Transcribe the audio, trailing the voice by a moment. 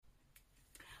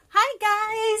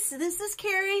this is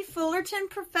Carrie, Fullerton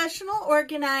Professional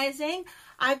Organizing.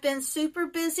 I've been super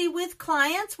busy with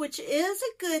clients, which is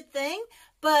a good thing,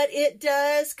 but it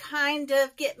does kind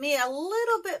of get me a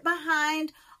little bit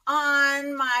behind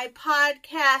on my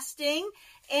podcasting.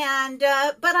 And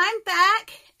but I'm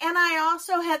back, and I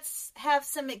also have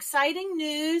some exciting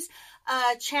news.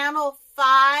 Channel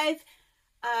 5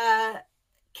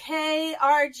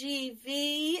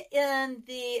 KRGV in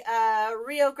the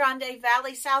Rio Grande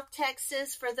Valley, South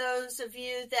Texas, for those of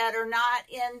you that are not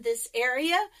in this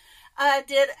area,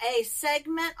 did a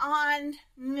segment on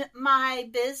my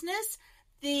business.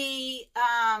 The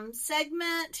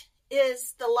segment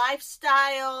is the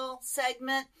lifestyle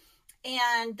segment,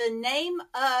 and the name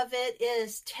of it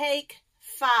is Take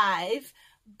 5,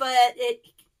 but it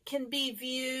can be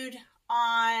viewed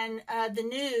on the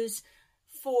news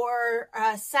for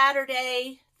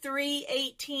Saturday,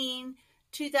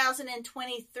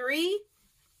 3/18/2023,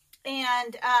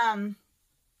 and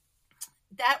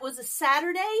that was a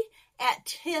Saturday at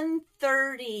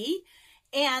 10:30,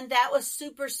 and that was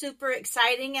super, super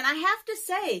exciting. And I have to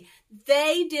say,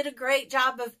 they did a great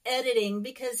job of editing,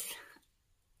 because,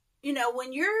 you know,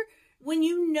 when you're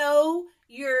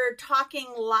talking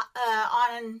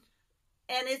on,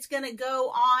 and it's going to go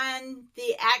on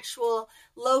the actual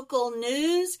local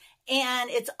news, and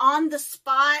it's on the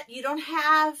spot. You don't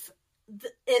have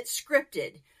it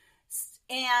scripted,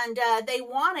 and they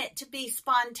want it to be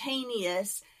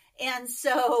spontaneous. And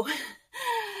so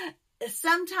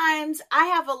sometimes I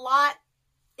have a lot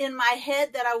in my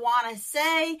head that I want to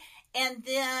say, and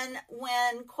then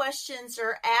when questions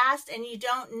are asked and you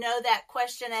don't know that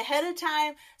question ahead of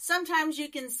time, sometimes you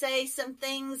can say some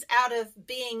things out of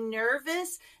being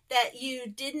nervous that you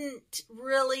didn't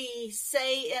really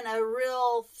say in a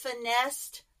real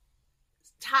finessed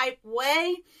type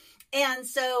way. And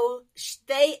so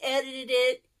they edited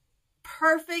it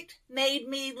perfect, made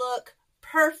me look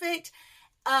perfect.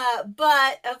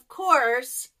 But of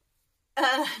course,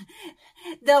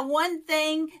 the one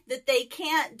thing that they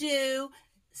can't do,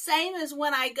 same as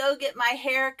when I go get my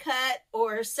hair cut,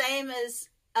 or same as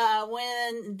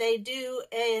when they do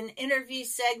an interview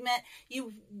segment,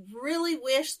 you really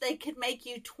wish they could make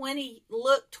you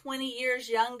look 20 years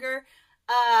younger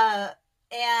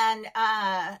and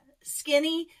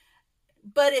skinny.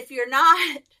 But if you're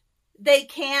not, they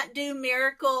can't do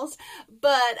miracles.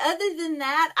 But other than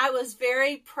that, I was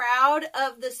very proud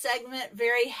of the segment,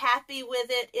 very happy with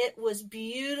it. It was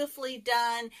beautifully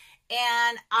done,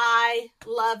 and I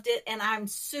loved it, and I'm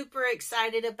super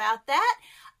excited about that.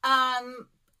 And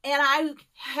I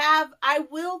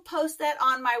will post that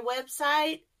on my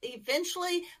website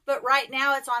eventually, but right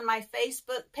now it's on my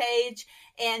Facebook page,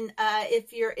 and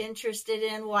if you're interested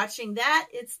in watching that,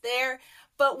 it's there.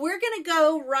 But we're going to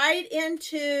go right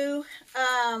into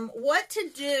what to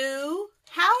do,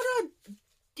 how to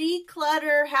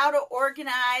declutter, how to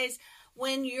organize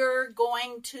when you're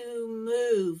going to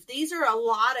move. These are a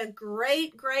lot of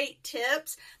great, great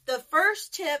tips. The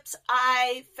first tips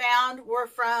I found were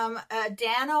from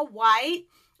Dana White,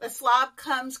 A Slob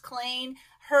Comes Clean,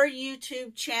 her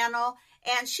YouTube channel,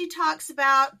 and she talks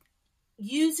about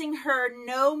using her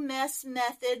no mess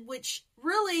method, which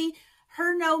really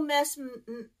her no mess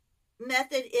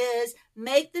method is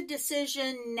make the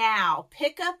decision now.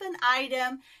 Pick up an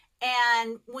item,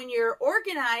 and when you're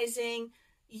organizing,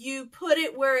 you put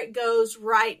it where it goes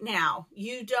right now.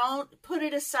 You don't put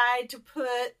it aside to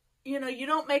you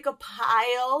don't make a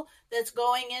pile that's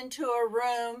going into a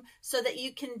room so that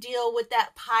you can deal with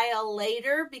that pile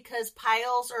later, because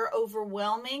piles are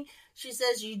overwhelming. She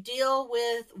says you deal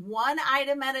with one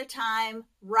item at a time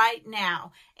right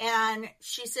now. And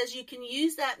she says you can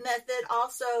use that method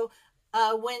also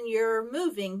when you're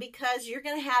moving, because you're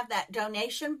going to have that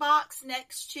donation box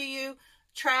next to you,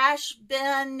 trash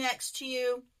bin next to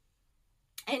you,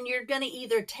 and you're going to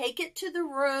either take it to the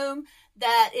room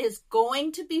that is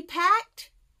going to be packed,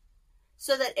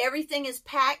 so that everything is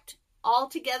packed all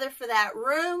together for that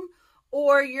room,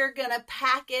 or you're going to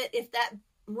pack it. If that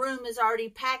room is already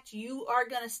packed, you are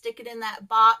going to stick it in that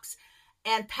box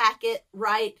and pack it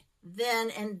right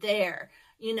then and there.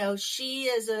 You know, she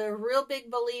is a real big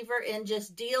believer in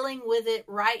just dealing with it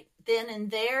right then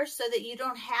and there, so that you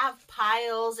don't have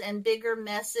piles and bigger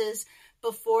messes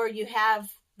before you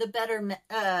have the better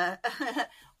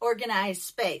organized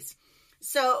space.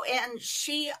 So, and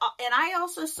I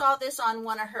also saw this on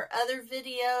one of her other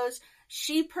videos.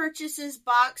 She purchases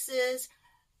boxes.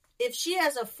 If she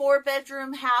has a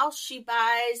 4-bedroom house, she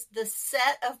buys the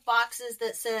set of boxes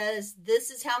that says,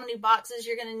 this is how many boxes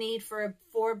you're going to need for a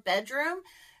 4-bedroom,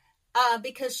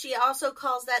 because she also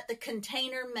calls that the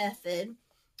container method.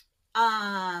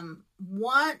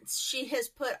 Once she has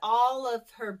put all of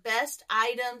her best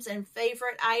items and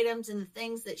favorite items and the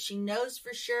things that she knows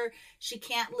for sure she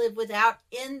can't live without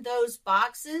in those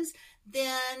boxes,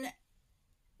 then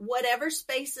whatever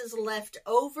space is left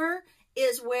over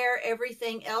is where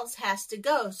everything else has to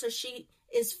go. So she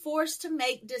is forced to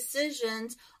make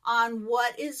decisions on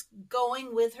what is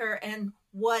going with her and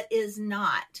what is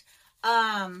not.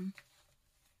 I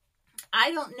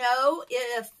don't know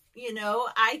if,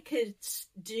 I could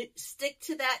stick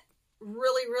to that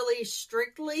really, really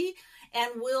strictly.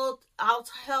 And I'll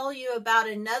tell you about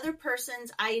another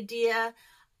person's idea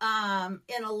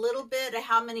in a little bit of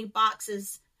how many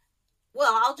boxes.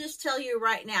 Well, I'll just tell you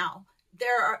right now,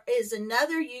 is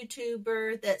another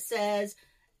YouTuber that says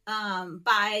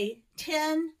buy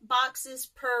 10 boxes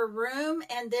per room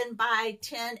and then buy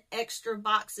 10 extra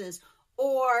boxes.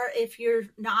 Or if you're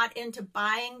not into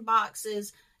buying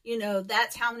boxes,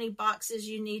 that's how many boxes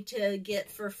you need to get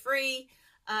for free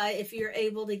if you're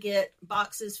able to get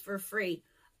boxes for free.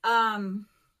 And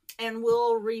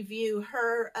we'll review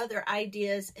her other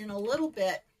ideas in a little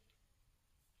bit.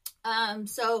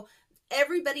 So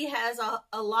everybody has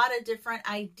a lot of different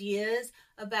ideas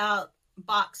about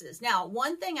boxes. Now,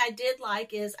 one thing I did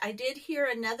like is I did hear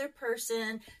another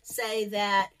person say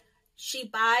that she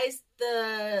buys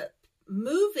the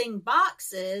moving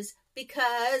boxes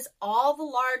because all the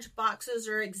large boxes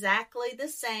are exactly the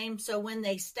same. So when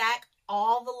they stack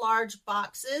all the large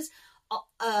boxes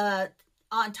on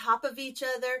top of each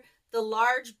other, the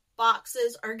large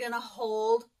boxes are going to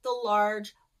hold the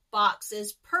large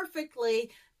boxes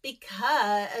perfectly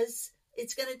because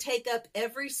it's going to take up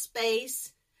every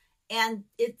space, and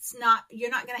you're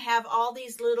not going to have all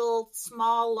these little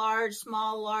small, large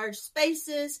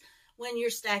spaces when you're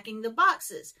stacking the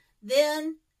boxes.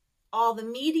 Then all the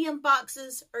medium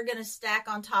boxes are going to stack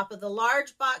on top of the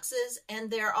large boxes, and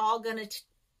they're all going to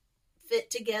fit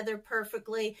together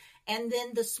perfectly. And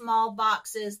then the small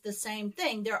boxes, the same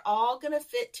thing. They're all going to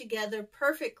fit together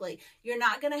perfectly. You're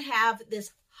not going to have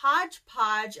this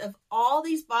hodgepodge of all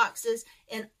these boxes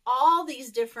in all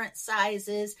these different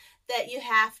sizes that you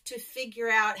have to figure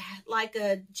out, like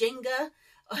a Jenga,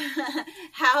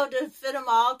 how to fit them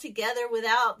all together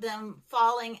without them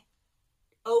falling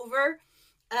over.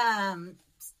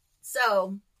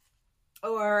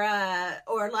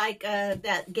 Or like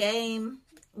that game.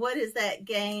 What is that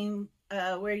game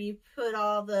where you put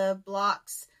all the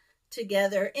blocks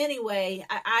together? Anyway,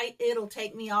 it'll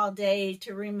take me all day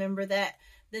to remember the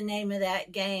name of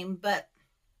that game. But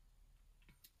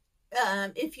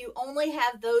if you only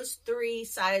have those 3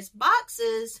 size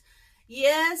boxes,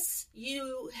 yes,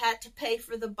 you had to pay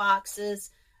for the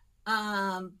boxes.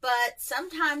 But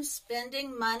sometimes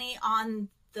spending money on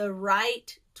the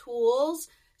right tools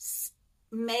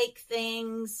make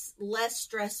things less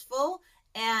stressful,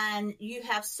 and you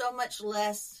have so much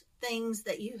less things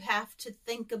that you have to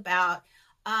think about.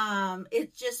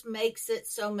 It just makes it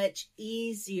so much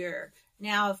easier.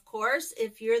 Now, of course,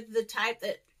 if you're the type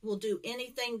that will do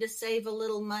anything to save a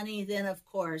little money, then of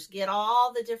course, get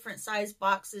all the different size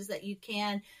boxes that you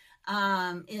can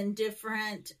in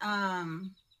different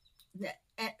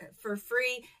for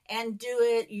free, and do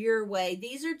it your way.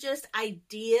 These are just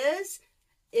ideas.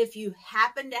 If you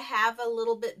happen to have a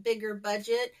little bit bigger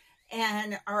budget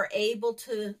and are able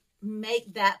to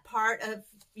make that part of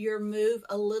your move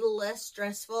a little less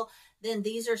stressful, then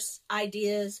these are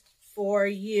ideas for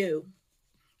you.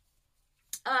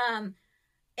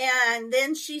 And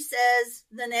then she says,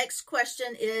 the next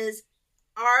question is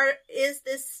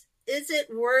it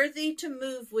worthy to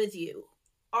move with you?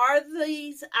 Are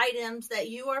these items that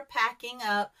you are packing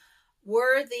up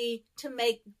worthy to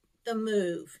make the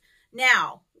move?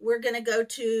 Now, we're going to go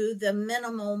to the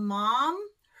Minimal Mom,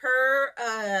 her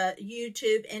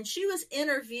YouTube, and she was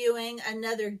interviewing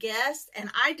another guest,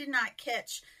 and I did not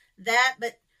catch that,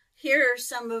 but here are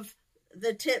some of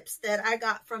the tips that I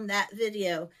got from that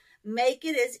video. Make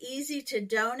it as easy to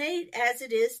donate as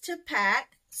it is to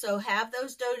pack. So have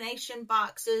those donation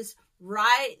boxes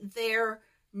right there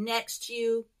next to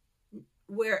you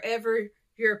wherever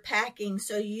you're packing,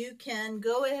 so you can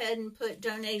go ahead and put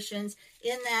donations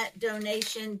in that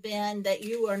donation bin that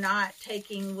you are not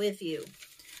taking with you.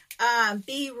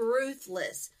 Be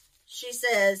ruthless. She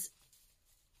says,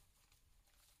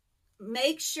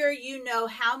 make sure you know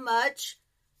how much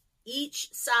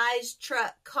each size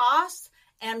truck costs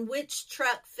and which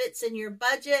truck fits in your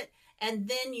budget, and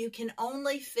then you can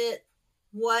only fit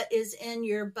what is in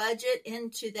your budget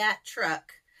into that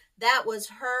truck. That was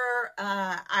her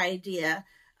idea.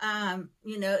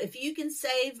 If you can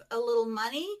save a little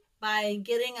money by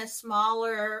getting a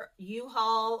smaller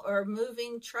U-Haul or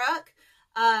moving truck,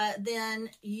 then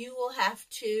you will have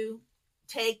to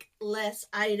take less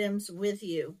items with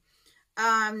you.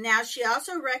 Now, she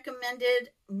also recommended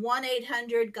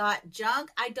 1-800-GOT-JUNK.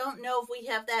 I don't know if we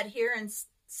have that here in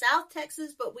South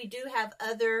Texas, but we do have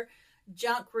other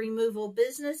junk removal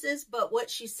businesses. But what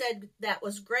she said that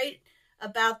was great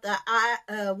about the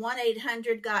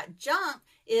 1-800-GOT-JUNK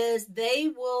is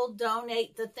they will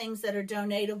donate the things that are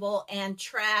donatable and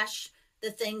trash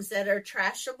the things that are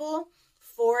trashable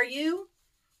for you.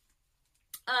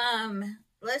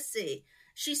 Let's see.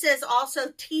 She says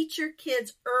also teach your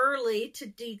kids early to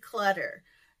declutter.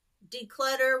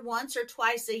 Declutter once or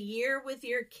twice a year with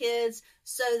your kids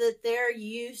so that they're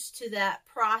used to that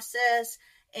process.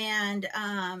 And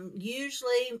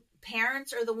usually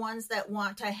parents are the ones that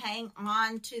want to hang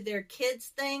on to their kids'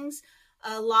 things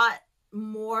a lot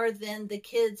more than the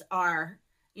kids are.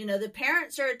 You know, the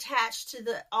parents are attached to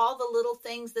all the little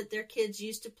things that their kids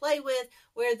used to play with,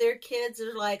 where their kids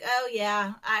are like, oh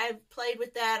yeah, I've played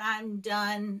with that, I'm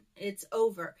done, it's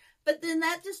over. But then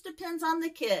that just depends on the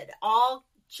kid. All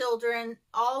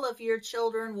of your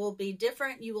children will be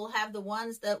different. You will have the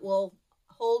ones that will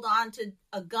hold on to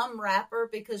a gum wrapper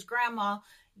because grandma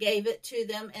gave it to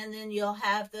them, and then you'll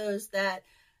have those that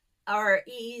are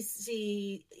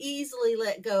easily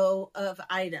let go of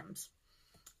items.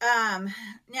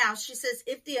 Now she says,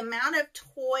 if the amount of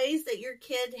toys that your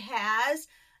kid has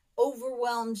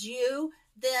overwhelms you,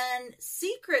 then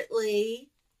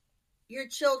secretly your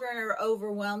children are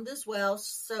overwhelmed as well.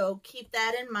 So keep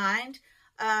that in mind.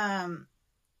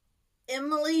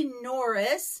 Emily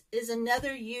Norris is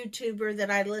another YouTuber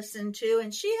that I listen to,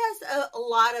 and she has a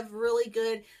lot of really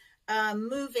good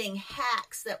moving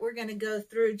hacks that we're going to go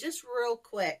through just real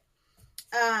quick.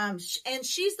 And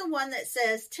she's the one that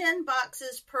says 10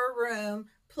 boxes per room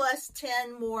plus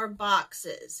 10 more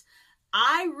boxes.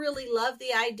 I really love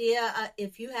the idea,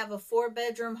 if you have a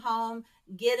 4-bedroom home,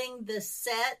 getting the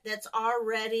set that's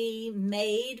already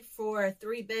made for a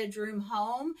 3-bedroom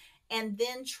home, and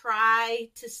then try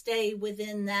to stay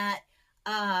within that.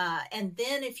 And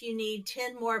then if you need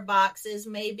 10 more boxes,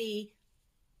 maybe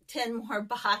 10 more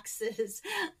boxes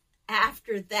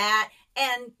after that,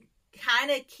 and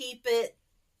kind of keep it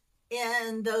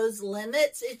in those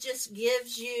limits. It just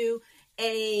gives you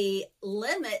a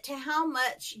limit to how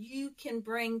much you can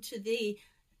bring to the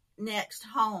next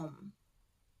home.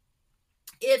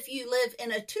 If you live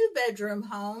in a 2-bedroom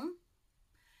home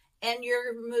and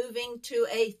you're moving to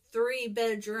a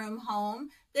 3-bedroom home,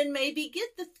 then maybe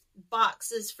get the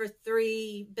boxes for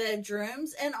 3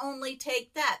 bedrooms and only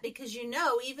take that, because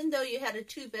even though you had a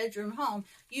 2-bedroom home,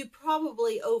 you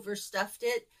probably overstuffed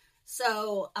it.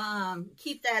 So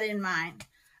keep that in mind.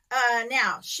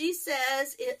 Now, she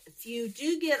says if you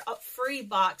do get free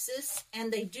boxes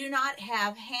and they do not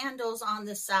have handles on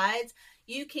the sides,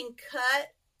 you can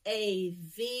cut a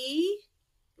V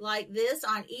like this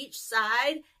on each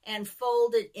side and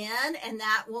fold it in, and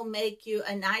that will make you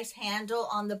a nice handle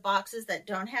on the boxes that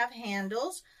don't have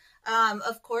handles.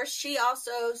 Of course, she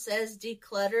also says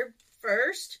declutter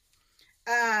first.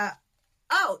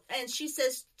 And she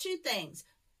says 2 things.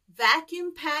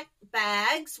 Vacuum pack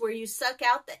bags where you suck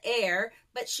out the air,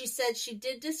 but she said she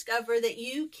did discover that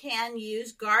you can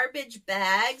use garbage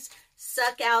bags,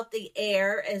 suck out the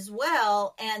air as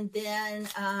well, and then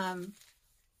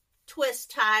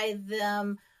twist tie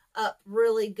them up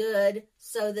really good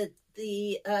so that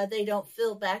they don't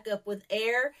fill back up with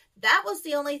air. That was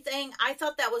the only thing. I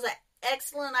thought that was an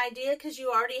excellent idea because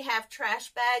you already have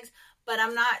trash bags, but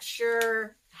I'm not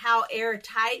sure how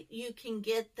airtight you can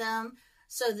get them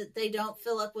so that they don't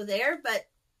fill up with air, but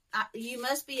you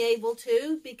must be able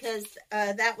to, because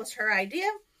that was her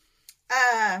idea.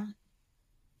 And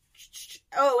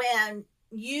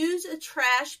use a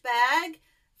trash bag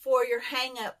for your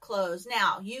hang-up clothes.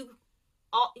 Now, you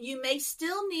may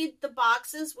still need the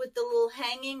boxes with the little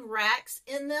hanging racks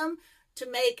in them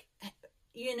to make,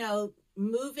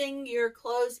 moving your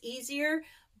clothes easier,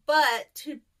 but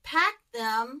to pack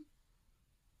them,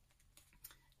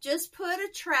 just put a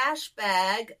trash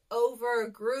bag over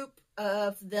a group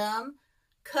of them,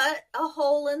 cut a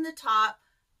hole in the top,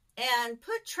 and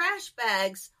put trash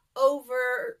bags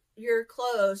over your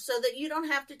clothes so that you don't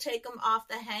have to take them off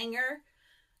the hanger.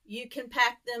 You can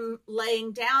pack them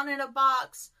laying down in a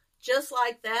box just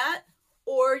like that,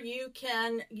 or you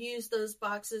can use those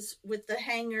boxes with the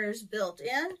hangers built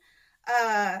in.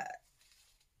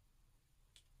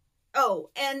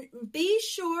 And be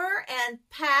sure and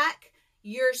pack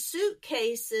your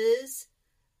suitcases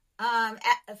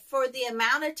for the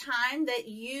amount of time that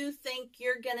you think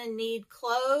you're going to need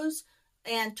clothes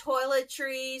and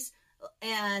toiletries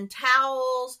and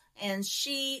towels and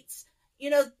sheets.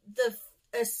 The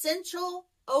essential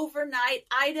overnight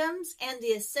items and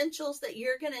the essentials that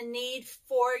you're going to need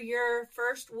for your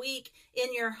first week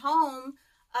in your home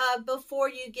before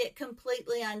you get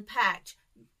completely unpacked.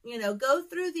 Go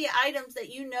through the items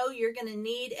that you're going to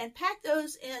need and pack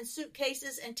those in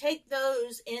suitcases and take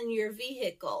those in your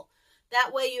vehicle.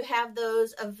 That way you have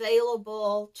those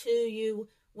available to you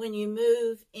when you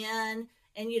move in,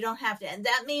 and you don't have to. And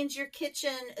that means your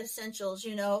kitchen essentials,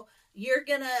 you're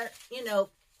going to,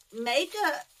 make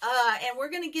and we're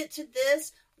going to get to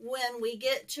this when we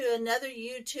get to another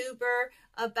YouTuber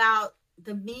about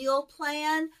the meal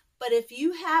plan. But if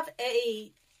you have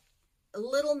a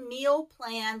little meal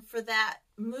plan for that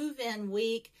move-in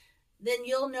week, then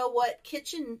you'll know what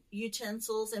kitchen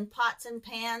utensils and pots and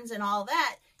pans and all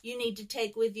that you need to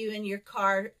take with you in your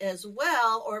car as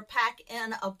well, or pack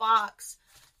in a box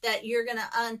that you're going to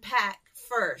unpack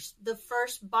first. The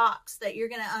first box that you're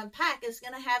going to unpack is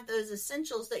going to have those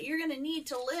essentials that you're going to need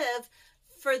to live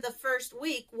for the first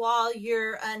week while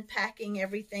you're unpacking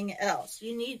everything else.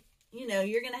 You're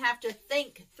going to have to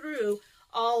think through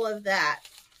all of that.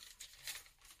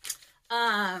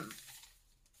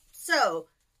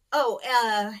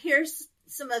 Here's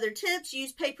some other tips.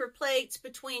 Use paper plates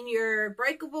between your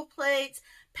breakable plates.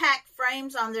 Pack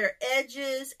frames on their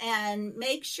edges, and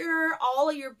make sure all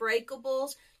of your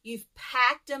breakables, you've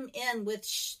packed them in with,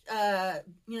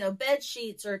 bed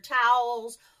sheets or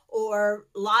towels or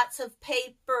lots of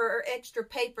paper, extra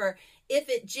paper. If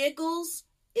it jiggles,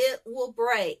 it will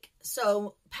break.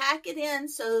 So pack it in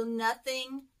so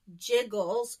nothing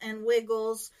jiggles and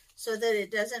wiggles so that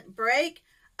it doesn't break.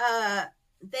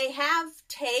 They have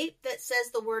tape that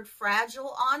says the word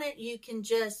fragile on it. You can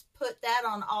just put that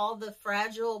on all the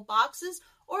fragile boxes,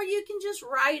 or you can just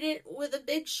write it with a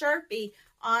big Sharpie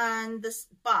on this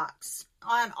box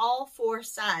on all four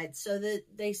sides so that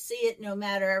they see it no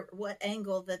matter what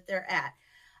angle that they're at.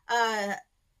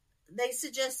 They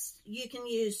suggest you can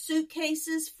use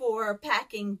suitcases for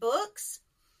packing books,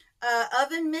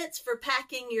 oven mitts for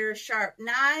packing your sharp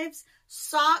knives,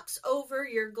 socks over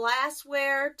your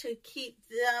glassware to keep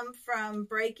them from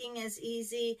breaking as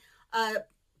easy.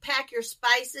 Pack your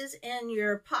spices in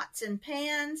your pots and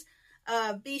pans.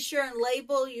 Be sure and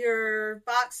label your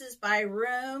boxes by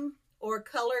room or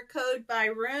color code by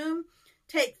room.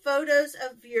 Take photos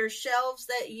of your shelves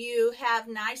that you have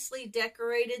nicely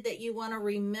decorated that you want to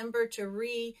remember to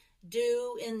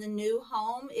redo in the new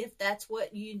home. If that's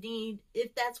what you need,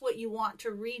 if that's what you want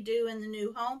to redo in the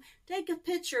new home, take a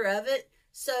picture of it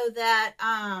so that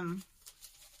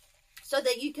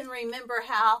you can remember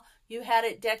how you had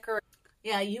it decorated.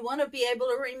 Yeah, you want to be able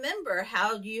to remember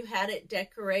how you had it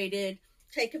decorated.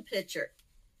 Take a picture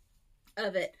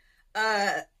of it.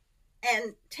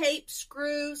 And tape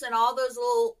screws and all those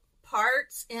little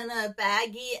parts in a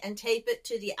baggie and tape it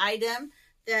to the item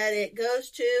that it goes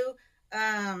to.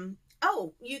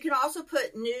 You can also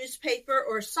put newspaper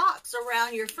or socks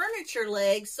around your furniture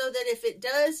legs so that if it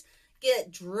does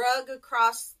get drug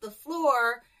across the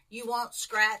floor, you won't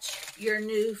scratch your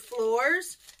new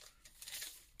floors.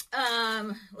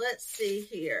 Let's see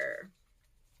here.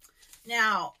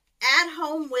 Now, At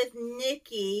Home with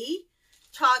Nikki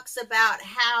talks about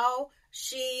how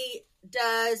she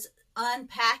does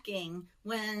unpacking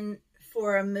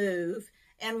for a move,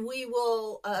 and we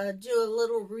will do a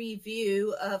little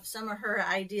review of some of her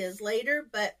ideas later.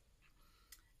 But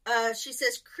she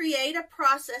says, create a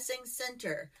processing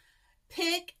center.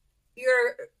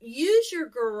 Use your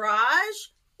garage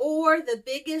or the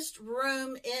biggest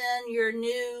room in your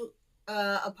new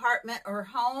apartment or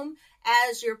home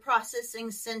as your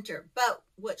processing center. But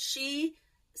what she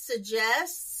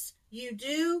suggests you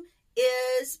do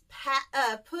is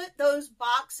put those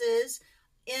boxes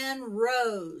in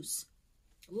rows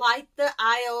like the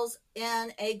aisles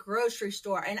in a grocery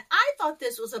store. And I thought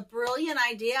this was a brilliant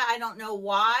idea. I don't know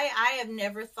why. I have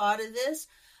never thought of this.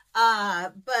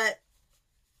 But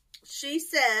she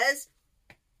says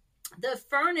the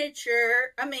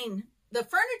furniture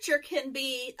can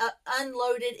be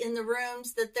unloaded in the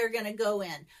rooms that they're going to go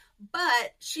in.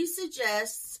 But she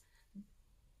suggests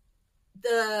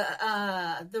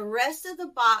the rest of the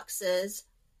boxes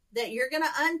that you're going to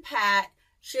unpack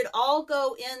should all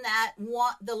go in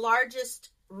the largest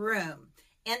room,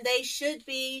 and they should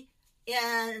be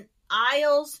in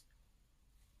aisles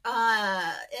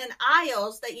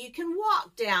that you can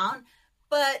walk down,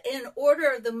 but in order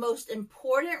of the most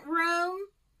important room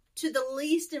to the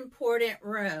least important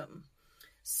room.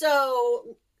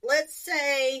 So let's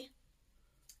say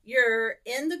you're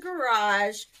in the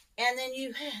garage, and then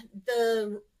you have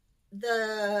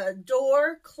the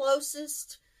door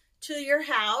closest to your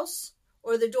house,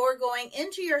 or the door going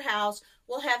into your house,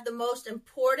 will have the most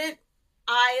important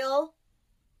aisle,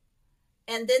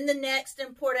 and then the next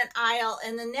important aisle,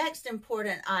 and the next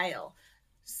important aisle.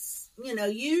 You know,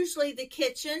 usually the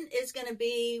kitchen is going to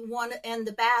be one, and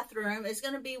the bathroom is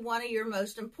going to be one of your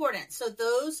most important. So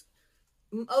those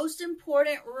most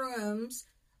important rooms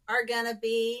are going to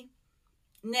be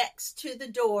next to the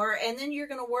door, and then you're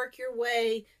going to work your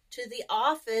way to the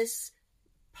office,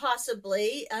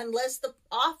 possibly, unless the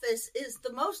office is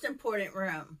the most important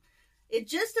room. It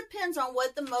just depends on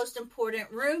what the most important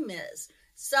room is.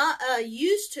 Some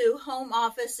used to, home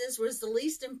offices was the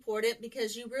least important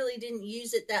because you really didn't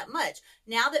use it that much.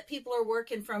 Now that people are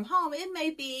working from home, it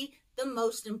may be the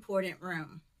most important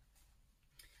room.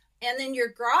 And then your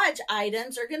garage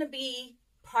items are going to be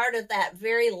part of that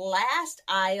very last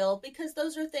aisle because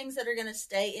those are things that are going to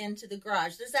stay into the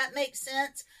garage. Does that make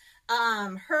sense?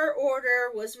 Her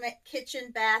order was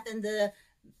kitchen, bath, and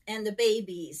the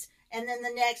babies. And then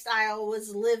the next aisle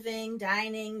was living,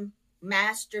 dining,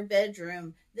 master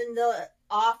bedroom, then the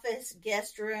office,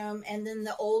 guest room, and then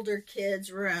the older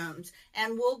kids' rooms.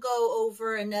 And we'll go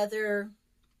over another,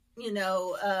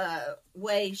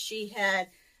 way she had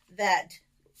that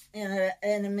in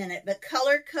a minute. But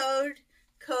color code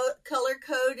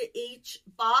each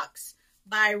box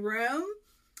by room.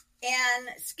 And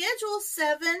schedule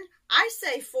 7, I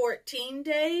say 14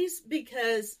 days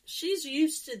because she's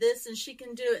used to this and she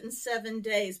can do it in 7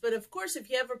 days. But of course, if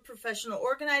you have a professional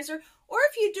organizer, or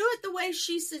if you do it the way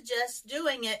she suggests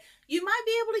doing it, you might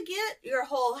be able to get your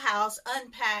whole house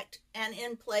unpacked and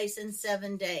in place in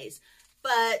 7 days.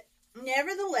 But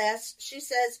nevertheless, she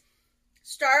says,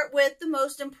 start with the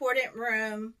most important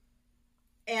room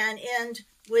and end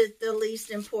with the least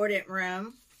important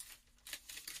room.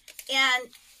 And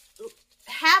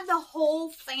have the whole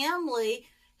family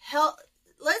help.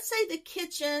 Let's say the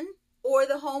kitchen or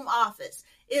the home office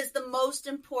is the most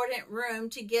important room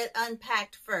to get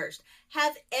unpacked first.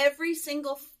 Have every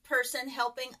single person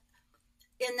helping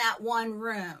in that one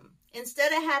room.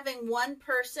 Instead of having one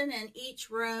person in each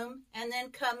room and then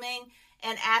coming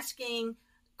and asking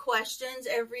questions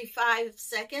every 5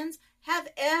 seconds, have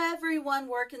everyone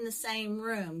work in the same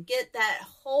room. Get that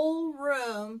whole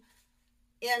room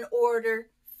in order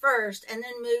first and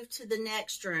then move to the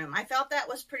next room. I felt that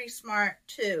was pretty smart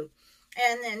too.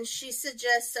 And then she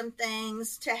suggests some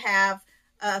things to have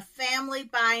a family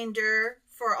binder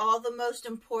for all the most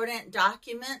important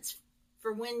documents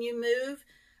for when you move.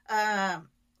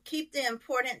 Keep the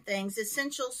important things,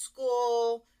 essential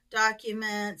school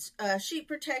documents, sheet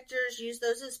protectors, use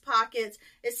those as pockets,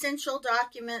 essential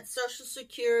documents, Social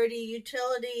Security,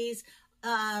 utilities,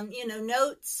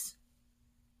 notes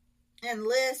and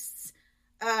lists,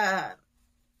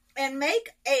 and make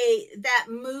that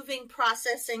moving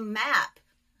processing map,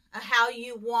 how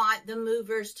you want the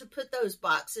movers to put those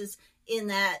boxes in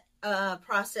that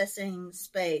processing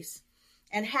space,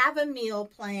 and have a meal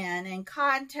plan and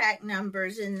contact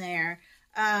numbers in there.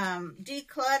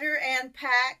 Declutter and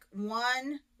pack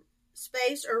one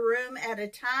space or room at a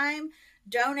time.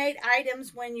 Donate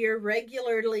items when you're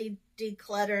regularly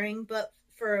decluttering, but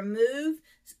for a move,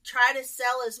 try to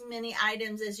sell as many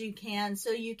items as you can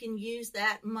so you can use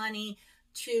that money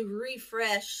to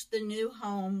refresh the new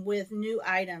home with new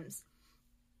items.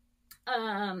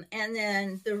 And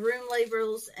then the room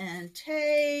labels and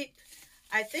tape.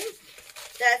 I think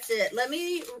that's it.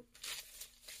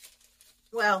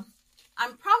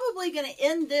 I'm probably going to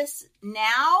end this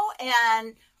now,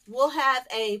 and we'll have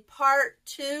a part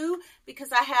 2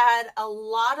 because I had a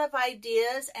lot of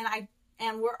ideas,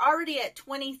 and we're already at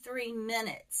 23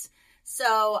 minutes.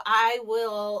 So I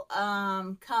will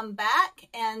come back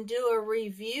and do a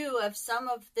review of some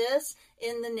of this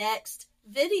in the next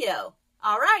video.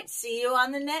 All right, see you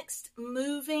on the next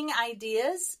Moving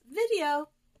Ideas video.